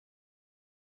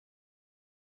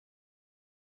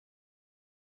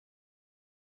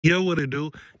Yo, what it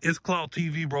do? It's Clout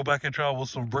TV, bro, back at y'all with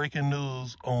some breaking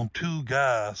news on two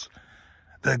guys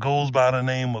that goes by the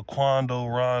name of Quando,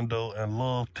 Rondo, and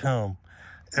Love Tim.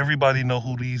 Everybody know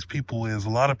who these people is. A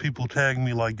lot of people tag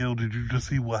me like, yo, did you just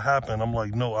see what happened? I'm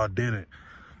like, no, I didn't.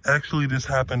 Actually, this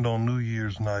happened on New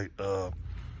Year's night.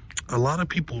 A lot of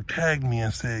people tagged me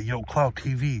and said, yo, Clout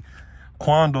TV,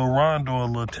 Quando, Rondo,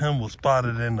 and Love Tim was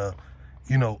spotted in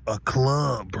a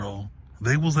club, bro.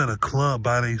 They was at a club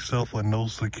by themselves with no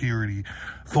security,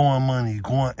 throwing money,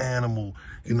 going animal,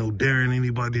 daring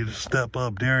anybody to step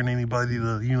up, daring anybody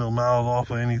to, mouth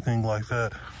off or anything like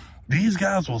that. These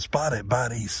guys were spotted by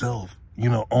themselves.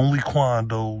 Only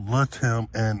Quando, Lil Tim,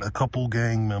 and a couple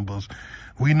gang members.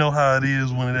 We know how it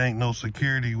is when it ain't no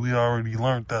security. We already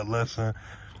learned that lesson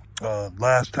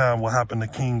last time what happened to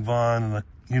King Von and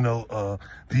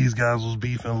these guys was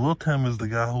beefing. Lil Tim is the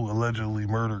guy who allegedly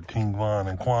murdered King Von,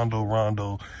 and Quando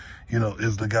Rondo,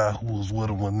 is the guy who was with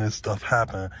him when this stuff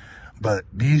happened. But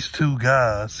these two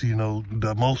guys,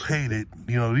 the most hated,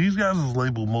 these guys is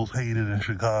labeled most hated in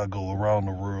Chicago, around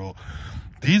the world.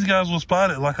 These guys were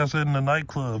spotted, like I said, in the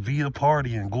nightclub, via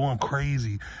partying, going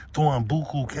crazy, throwing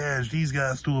buku cash. These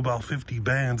guys threw about 50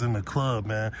 bands in the club,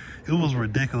 man. It was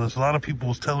ridiculous. A lot of people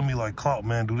was telling me, like, Clout,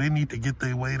 man, do they need to get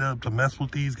their weight up to mess with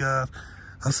these guys?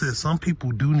 I said, some people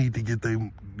do need to get their,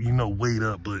 weight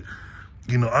up, but,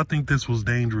 I think this was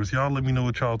dangerous. Y'all let me know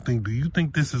what y'all think. Do you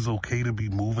think this is okay to be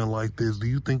moving like this? Do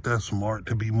you think that's smart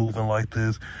to be moving like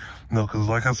this? Because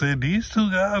like I said, these two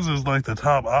guys is like the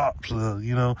top ops,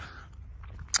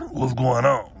 what's going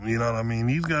on, you know what I mean?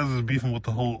 These guys is beefing with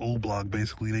the whole O Block,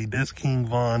 basically. They dissed King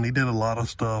Von, they did a lot of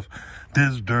stuff,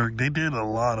 dissed Dirk, they did a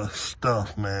lot of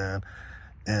stuff, man.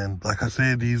 And like I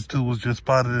said, these two was just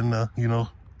spotted in the,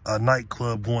 a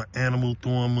nightclub, going animal,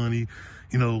 throwing money,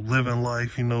 living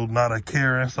life, not a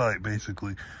care in sight,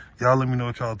 basically. Y'all let me know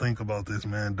what y'all think about this,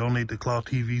 man. Donate to Clout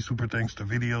TV, super thanks to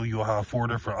video. You'll have 4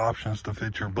 different options to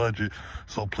fit your budget.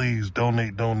 So please,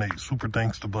 donate, super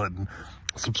thanks to button.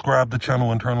 Subscribe to the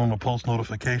channel and turn on the post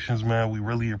notifications, man. We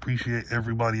really appreciate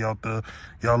everybody out there.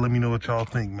 Y'all let me know what y'all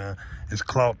think, man. It's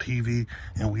Clout TV,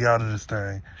 and we out of this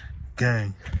thing.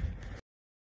 Gang.